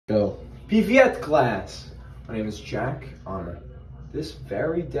Go. Piviet class. My name is Jack. On this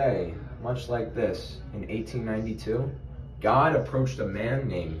very day, much like this, in 1892, God approached a man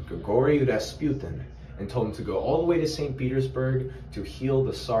named Grigory Rasputin and told him to go all the way to St. Petersburg to heal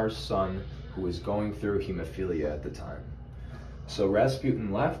the Tsar's son who was going through hemophilia at the time. So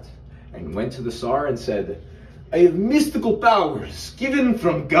Rasputin left and went to the Tsar and said, "I have mystical powers given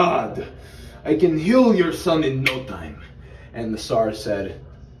from God. I can heal your son in no time." And the Tsar said,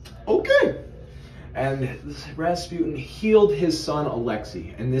 "Okay." And Rasputin healed his son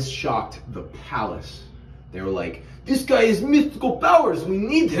Alexei, and this shocked the palace. They were like, "This guy has mystical powers, we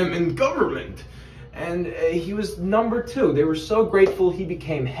need him in government." And he was number 2. They were so grateful he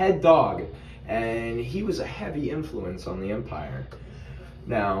became head dog, and he was a heavy influence on the empire.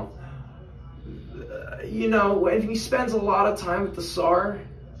 Now, you know, when he spends a lot of time with the Tsar,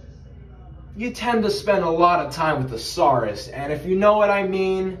 you tend to spend a lot of time with the Tsarist, and if you know what I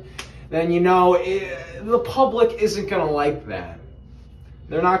mean, then you know the public isn't going to like that.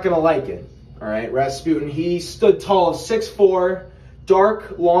 They're not going to like it, all right? Rasputin, he stood tall, 6'4",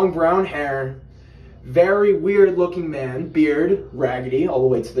 dark, long brown hair, very weird-looking man, beard, raggedy, all the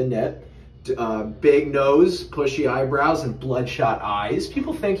way to the neck, big nose, pushy eyebrows, and bloodshot eyes.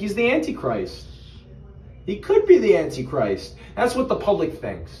 People think he's the Antichrist. He could be the Antichrist. That's what the public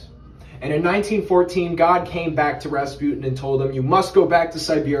thinks. And in 1914, God came back to Rasputin and told him, "You must go back to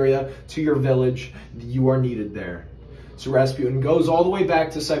Siberia, to your village. You are needed there." So Rasputin goes all the way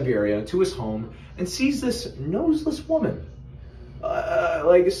back to Siberia, to his home, and sees this noseless woman,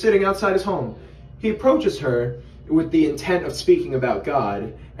 like sitting outside his home. He approaches her with the intent of speaking about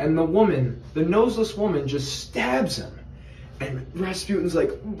God, and the woman, the noseless woman, just stabs him. And Rasputin's like,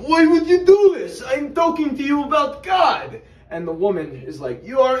 "Why would you do this? I'm talking to you about God." And the woman is like,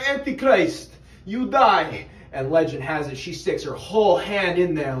 "You are Antichrist. You die." And legend has it, she sticks her whole hand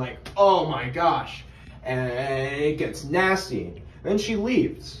in there like, oh my gosh. And it gets nasty. Then she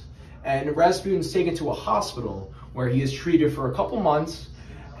leaves. And Rasputin's taken to a hospital where he is treated for a couple months,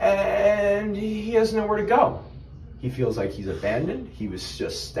 and he has nowhere to go. He feels like he's abandoned. He was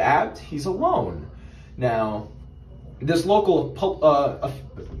just stabbed. He's alone. Now, this local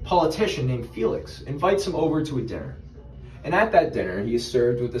politician named Felix invites him over to a dinner. And at that dinner, he is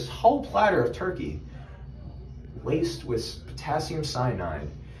served with this whole platter of turkey laced with potassium cyanide.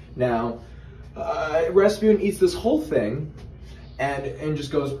 Now, Rasputin eats this whole thing and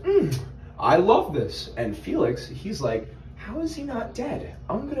just goes, "I love this." And Felix, he's like, "How is he not dead?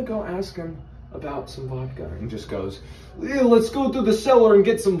 I'm going to go ask him about some vodka." And just goes, "Let's go to the cellar and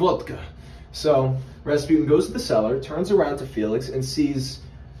get some vodka." So Rasputin goes to the cellar, turns around to Felix, and sees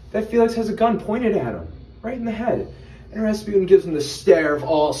that Felix has a gun pointed at him, right in the head. And Rasputin gives him the stare of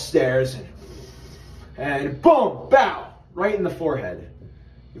all stares, and boom, bow, right in the forehead.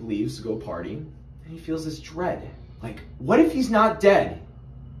 He leaves to go party, and he feels this dread. Like, what if he's not dead?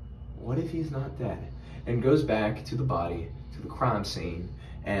 What if he's not dead? And goes back to the body, to the crime scene,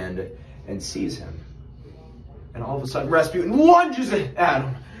 and sees him. And all of a sudden, Rasputin lunges at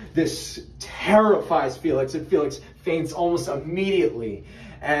him. This terrifies Felix, and Felix faints almost immediately.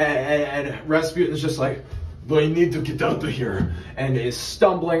 And Rasputin's just like, "I need to get out of here," and is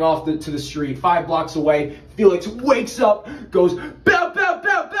stumbling off to the street 5 blocks away. Felix wakes up, goes, "Bow, bow,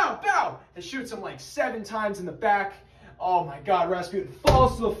 bow, bow, bow," and shoots him like 7 times in the back. Oh my God, Rasputin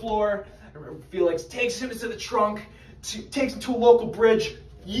falls to the floor. Felix takes him into the trunk, takes him to a local bridge,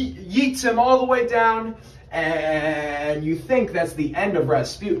 yeets him all the way down, and you think that's the end of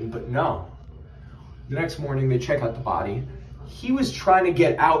Rasputin, but no. The next morning, they check out the body. He was trying to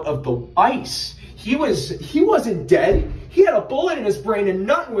get out of the ice. He wasn't dead. He had a bullet in his brain and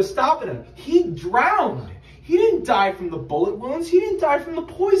nothing was stopping him. He drowned. He didn't die from the bullet wounds. He didn't die from the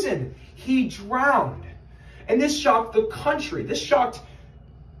poison. He drowned. And this shocked the country. This shocked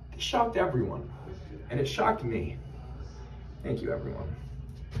everyone. And it shocked me. Thank you, everyone.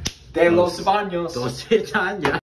 De los baños.